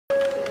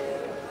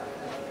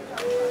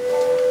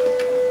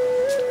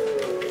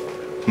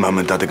Mum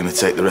and Dad are going to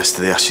take the rest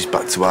of the ashes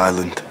back to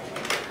Ireland.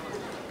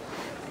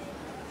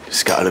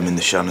 Scatter them in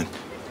the Shannon.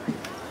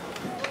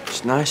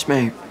 It's nice,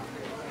 mate.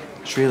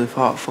 It's really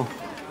thoughtful.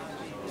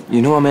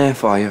 You know I'm here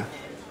for you.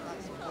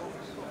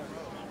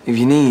 If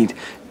you need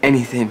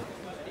anything.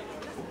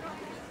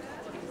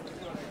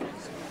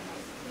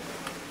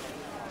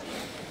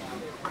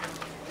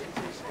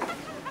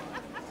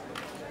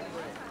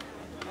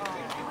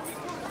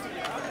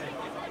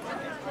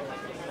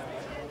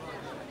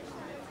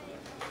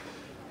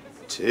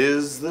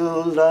 "'Tis the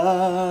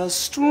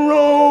last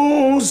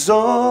rose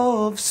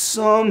of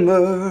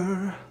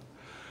summer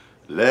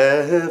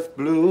left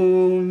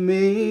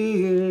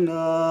blooming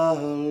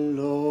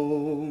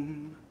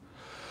alone.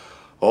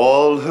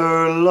 All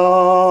her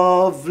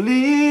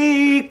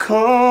lovely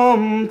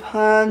companions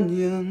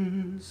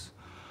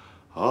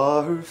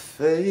are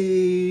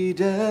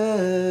faded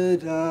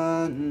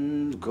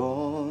and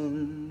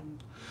gone.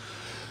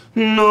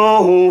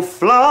 No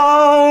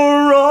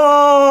flower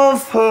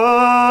of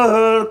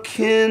her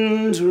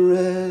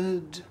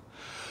kindred,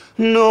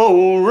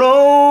 no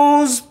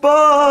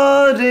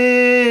rosebud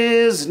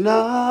is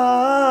nigh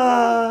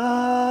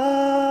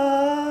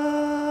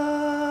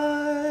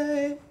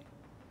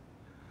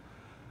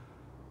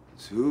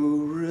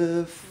to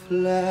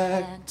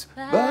reflect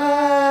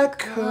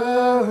back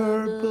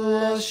her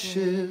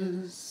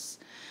blushes,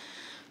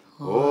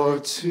 or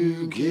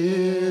to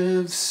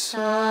give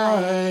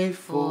sigh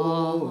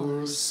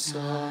for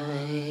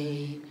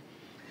sigh.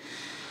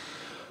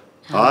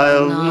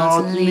 I'll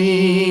not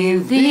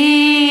leave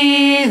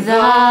thee,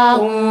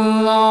 thou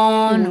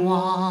lone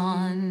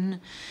one,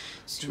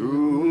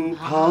 to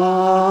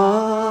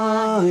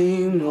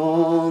pine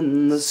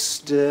on the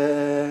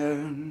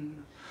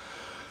stern,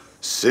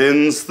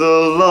 since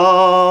the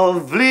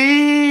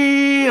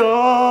lovely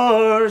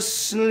are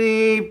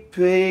sleeping.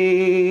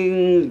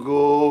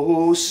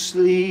 Go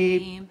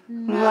sleep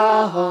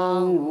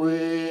now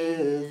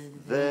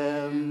with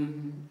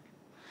them.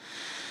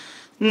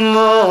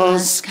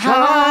 Thus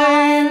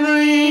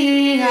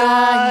kindly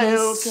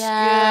I'll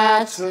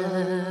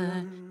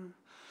scatter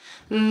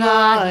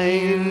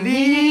thy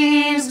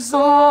leaves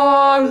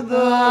o'er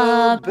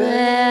the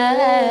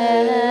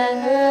bed,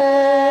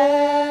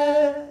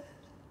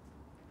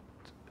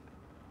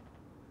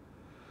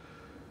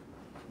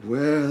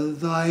 where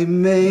thy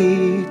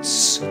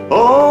mates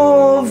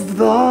of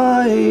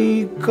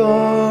thy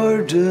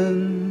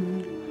garden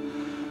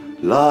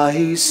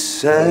lie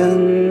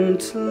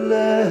scentless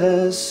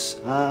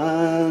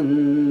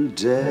and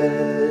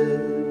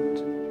dead.